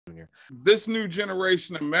This new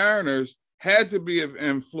generation of Mariners had to be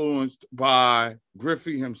influenced by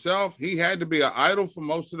Griffey himself. He had to be an idol for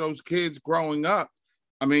most of those kids growing up.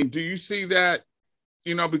 I mean, do you see that,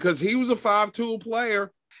 because he was a 5-tool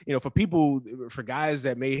player? For guys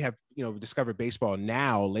that may have, discovered baseball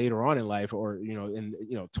now later on in life, or, in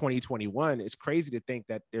 2021, it's crazy to think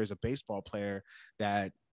that there's a baseball player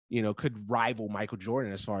that, could rival Michael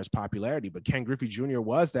Jordan as far as popularity. But Ken Griffey Jr.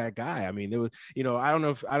 was that guy. I mean, there was, I don't know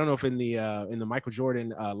if in the Michael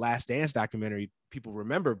Jordan Last Dance documentary people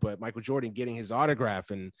remember, but Michael Jordan getting his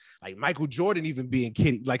autograph, and like Michael Jordan even being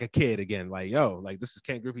like a kid again, like, yo, like this is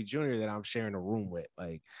Ken Griffey Jr. that I'm sharing a room with.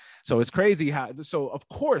 Like, so it's crazy how. So of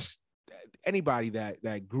course, anybody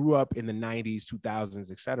that grew up in the 90s,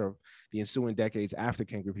 2000s, etc., the ensuing decades after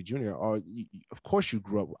Ken Griffey Jr., of course you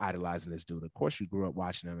grew up idolizing this dude. Of course you grew up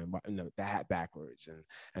watching him and the hat backwards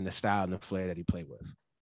and the style and the flair that he played with.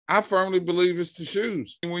 I firmly believe it's the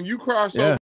shoes. When you cross over